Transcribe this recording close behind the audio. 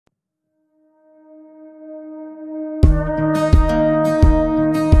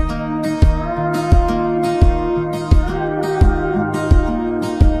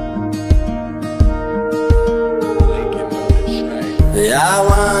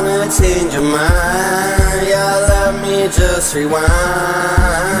wanna change your mind. Yeah, let me just rewind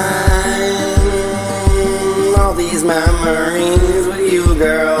all these memories with you,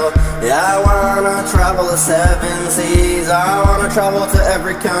 girl. Yeah, I wanna travel the 7 seas. I wanna travel to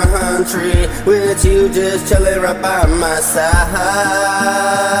every country with you just chilling right by my side.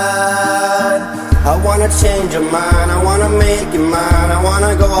 I wanna change your mind, I wanna make you mine. I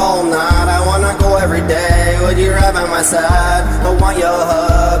wanna go all night, I wanna go every day with you right by my side. I want your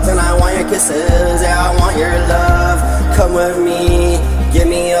hugs and I want your kisses. Yeah, I want your love. Come with me, give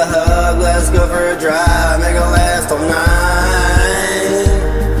me a hug. Let's go for a drive, make it last all night.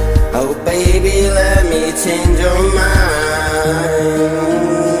 Oh baby, let me change your mind.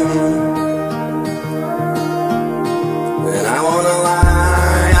 And I wanna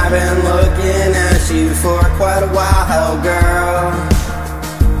lie, I've been looking at you for quite a while, girl.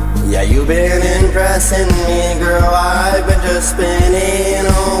 Yeah, you've been impressing me, girl. I've been just spinning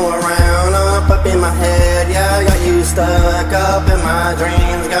all around, up in my head. Yeah, I got you stuck up in my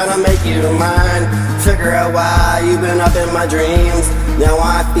dreams. Gotta make you mine, figure out why you've been up in my dreams. Now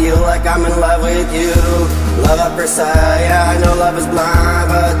I feel like I'm in love with you. Love at first sight, yeah, I know love is blind,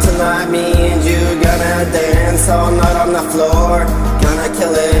 but tonight me and you gonna dance all night on the floor. Gonna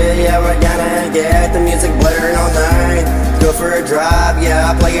kill it, yeah, we're gonna get the music blaring all night. Go for a drive,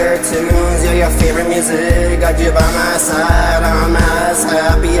 yeah, play your tunes, yeah, your favorite music. Got you by my side, I'm as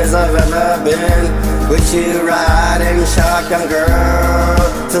happy as I've ever been. With you riding shotgun, girl,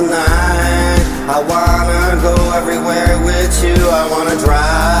 tonight. I wanna go everywhere with you, I wanna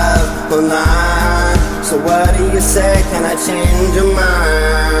drive all night. So what do you say, can I change your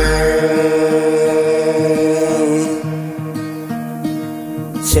mind?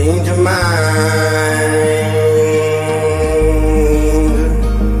 Change your mind.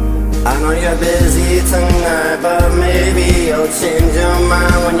 I know you're busy tonight, but maybe you'll change your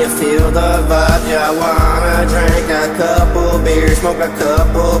mind when you feel the vibe. Yeah, I wanna drink a couple beers, smoke a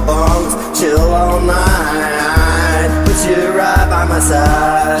couple bongs, chill all night. Put you right by my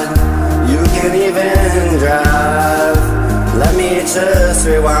side, you can even drive. Let me just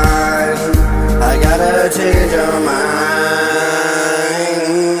rewind, I gotta change your mind.